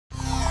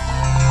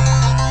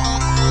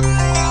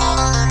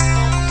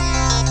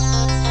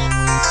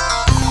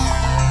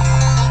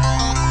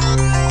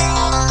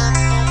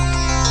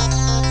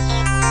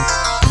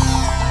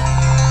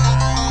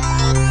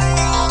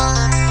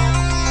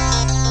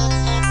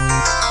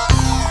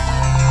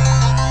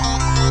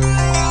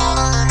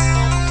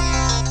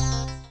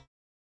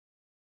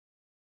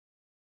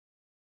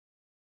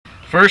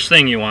First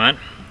thing you want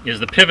is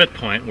the pivot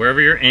point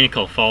wherever your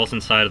ankle falls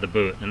inside of the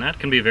boot, and that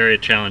can be very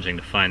challenging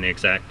to find the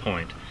exact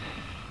point.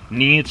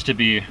 Needs to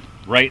be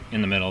right in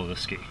the middle of the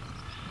ski.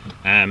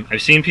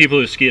 I've seen people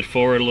who ski it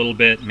forward a little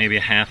bit, maybe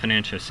a half an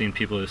inch. I've seen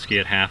people who ski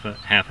it half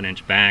an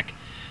inch back.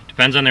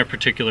 Depends on their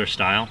particular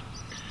style.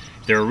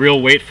 If they're a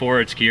real weight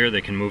forward skier,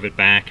 they can move it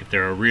back. If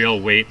they're a real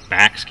weight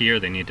back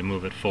skier, they need to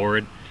move it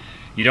forward.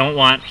 You don't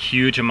want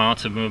huge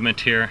amounts of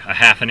movement here. A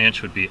half an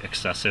inch would be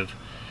excessive.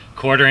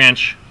 Quarter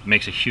inch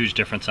makes a huge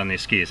difference on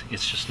these skis.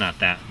 It's just not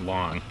that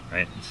long,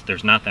 right?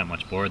 There's not that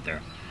much board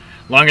there.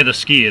 Longer the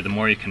ski, the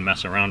more you can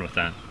mess around with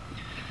that.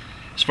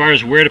 As far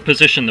as where to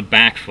position the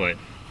back foot,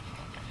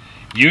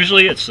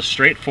 usually it's a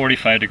straight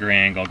 45-degree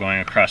angle going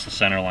across the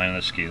center line of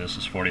the ski. This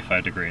is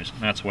 45 degrees.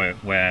 That's the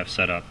way I've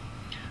set up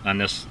on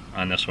this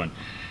one.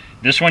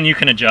 This one you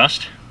can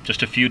adjust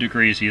just a few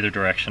degrees either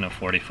direction of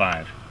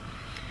 45.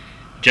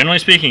 Generally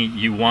speaking,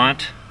 you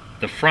want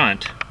the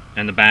front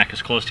and the back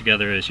as close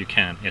together as you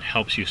can. It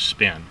helps you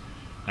spin.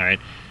 All right.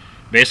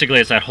 Basically,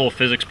 it's that whole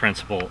physics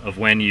principle of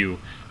when you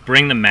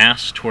bring the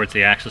mass towards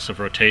the axis of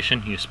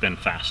rotation, you spin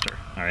faster.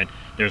 All right.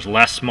 There's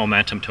less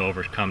momentum to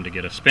overcome to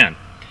get a spin.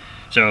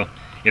 So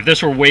if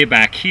this were way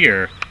back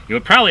here, it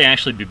would probably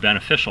actually be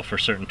beneficial for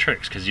certain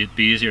tricks because it'd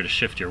be easier to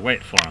shift your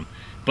weight for them.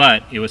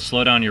 But it would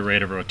slow down your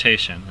rate of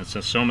rotation. And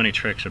since so many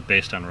tricks are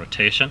based on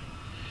rotation,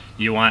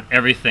 you want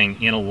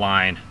everything in a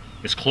line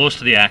as close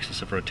to the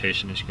axis of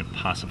rotation as you can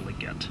possibly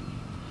get.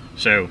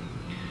 So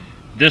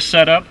this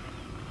setup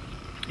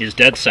is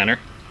dead center.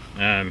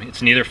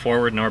 It's neither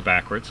forward nor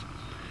backwards.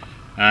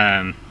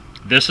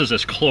 This is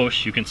as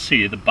close, you can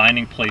see the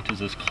binding plate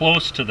is as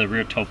close to the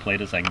rear toe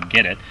plate as I can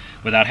get it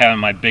without having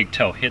my big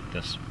toe hit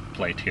this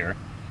plate here.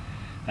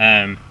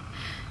 And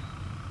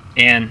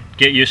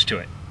get used to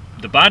it.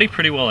 The body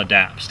pretty well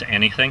adapts to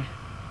anything.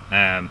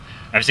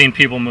 I've seen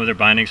people move their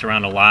bindings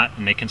around a lot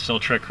and they can still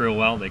trick real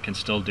well. They can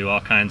still do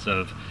all kinds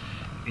of,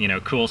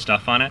 cool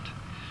stuff on it.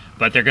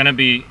 But they're going to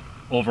be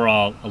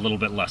overall a little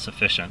bit less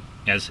efficient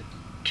as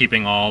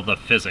keeping all the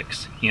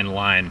physics in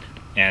line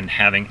and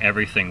having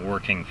everything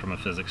working from a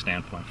physics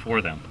standpoint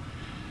for them.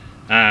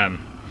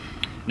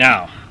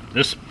 Now,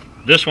 this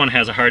one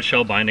has a hard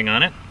shell binding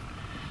on it.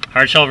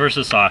 Hard shell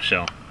versus soft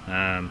shell.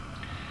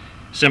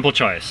 Simple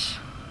choice.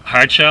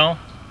 Hard shell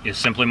is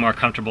simply more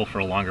comfortable for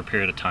a longer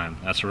period of time.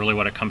 That's really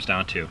what it comes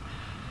down to.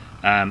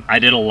 I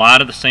did a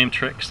lot of the same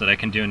tricks that I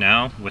can do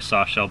now with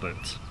soft shell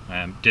boots.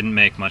 Didn't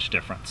make much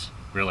difference,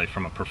 really,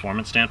 from a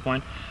performance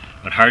standpoint.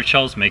 But hard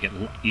shells make it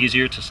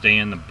easier to stay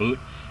in the boot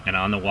and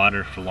on the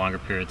water for longer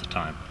periods of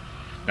time.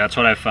 That's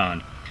what I've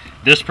found.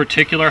 This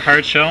particular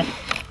hard shell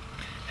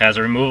has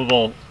a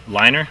removable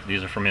liner.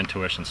 These are from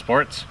Intuition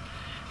Sports.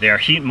 They are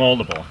heat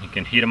moldable. You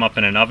can heat them up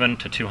in an oven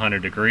to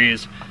 200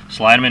 degrees,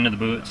 slide them into the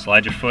boot,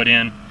 slide your foot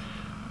in,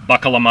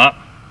 buckle them up,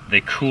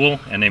 they cool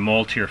and they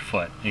mold to your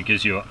foot. It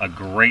gives you a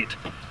great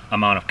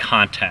amount of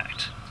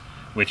contact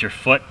with your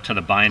foot to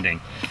the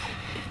binding.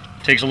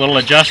 It takes a little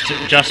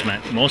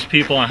adjustment. Most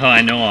people who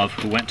I know of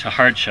who went to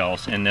hard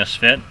shells in this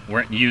fit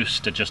weren't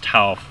used to just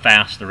how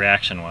fast the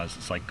reaction was.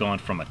 It's like going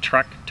from a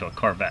truck to a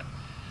Corvette.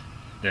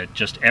 That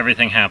just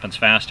everything happens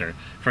faster.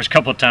 First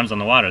couple of times on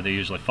the water they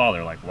usually fall.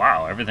 They're like,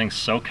 wow, everything's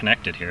so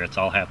connected here, it's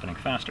all happening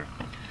faster.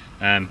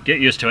 Get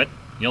used to it,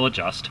 you'll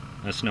adjust.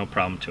 There's no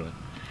problem to it.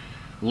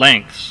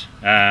 Lengths.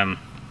 I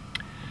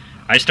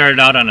started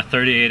out on a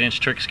 38-inch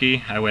trick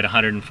ski. I weighed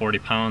 140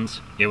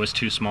 pounds. It was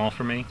too small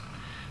for me,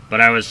 but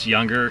I was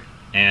younger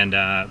and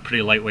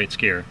pretty lightweight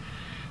skier.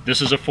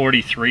 This is a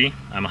 43.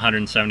 I'm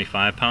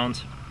 175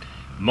 pounds.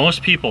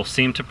 Most people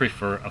seem to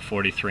prefer a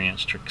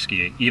 43-inch trick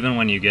ski, even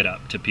when you get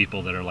up to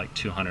people that are like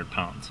 200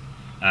 pounds.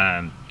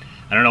 I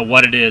don't know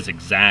what it is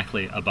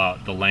exactly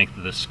about the length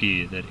of the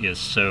ski that is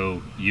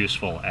so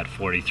useful at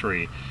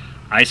 43.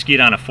 I skied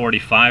on a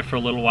 45 for a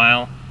little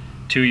while,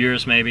 2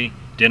 years maybe,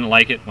 didn't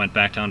like it, went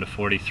back down to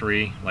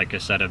 43. Like I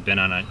said, I've been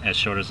on as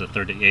short as a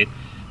 38.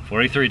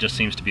 43 just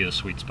seems to be the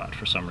sweet spot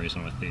for some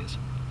reason with these.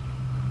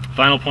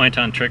 Final point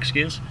on trick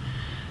skis.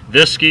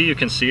 This ski, you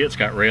can see it's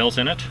got rails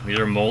in it. These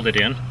are molded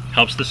in.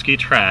 Helps the ski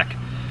track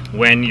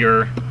when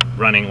you're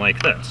running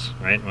like this,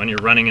 right? When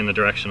you're running in the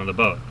direction of the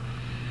boat.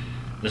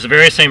 This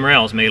very same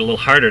rails made it a little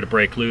harder to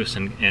break loose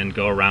and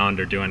go around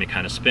or do any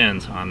kind of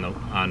spins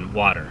on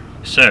water.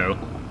 So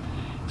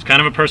it's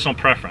kind of a personal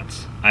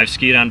preference. I've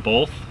skied on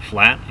both,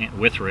 flat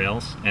with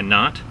rails and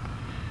not.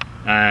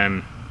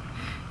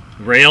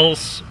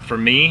 Rails, for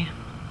me,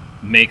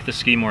 make the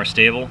ski more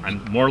stable.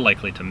 I'm more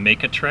likely to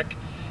make a trick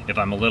if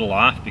I'm a little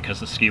off because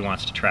the ski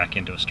wants to track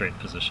into a straight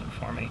position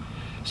for me.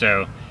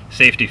 So,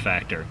 safety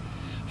factor.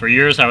 For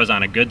years I was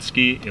on a good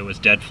ski, it was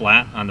dead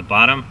flat on the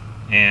bottom,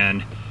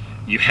 and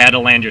you had to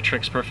land your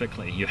tricks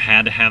perfectly. You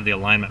had to have the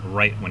alignment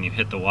right when you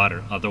hit the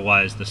water,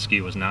 otherwise the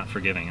ski was not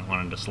forgiving. It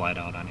wanted to slide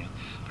out on you.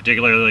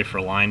 Particularly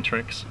for line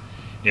tricks,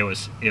 it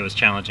was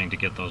challenging to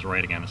get those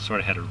right again. I sort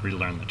of had to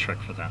relearn the trick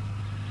for that.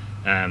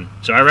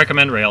 So I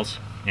recommend rails.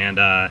 And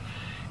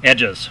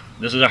edges.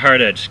 This is a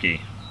hard edge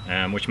ski,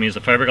 which means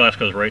the fiberglass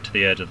goes right to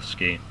the edge of the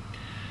ski.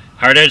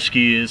 Hard edge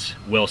skis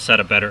will set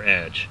a better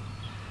edge.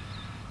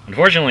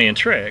 Unfortunately, in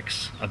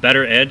tricks, a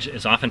better edge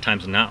is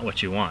oftentimes not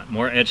what you want.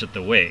 More edge at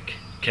the wake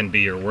can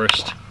be your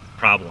worst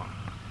problem.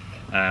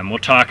 We'll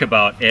talk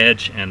about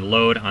edge and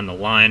load on the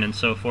line and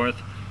so forth.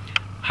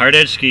 Hard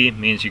edge ski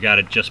means you got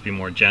to just be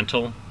more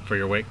gentle for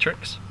your wake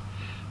tricks,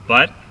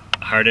 but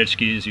a hard edge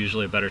ski is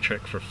usually a better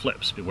trick for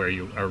flips, where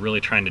you are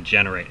really trying to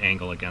generate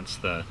angle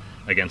against the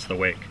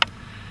wake.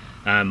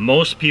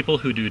 Most people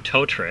who do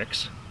toe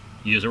tricks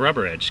use a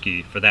rubber edge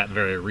ski for that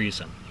very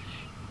reason.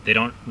 They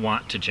don't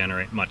want to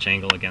generate much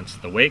angle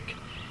against the wake,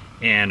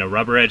 and a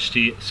rubber edge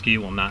ski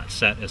will not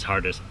set as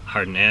hard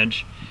an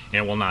edge,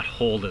 and it will not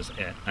hold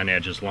an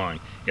edge as long.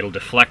 It'll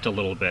deflect a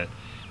little bit,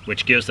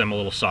 which gives them a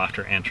little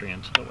softer entry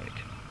into the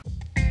wake.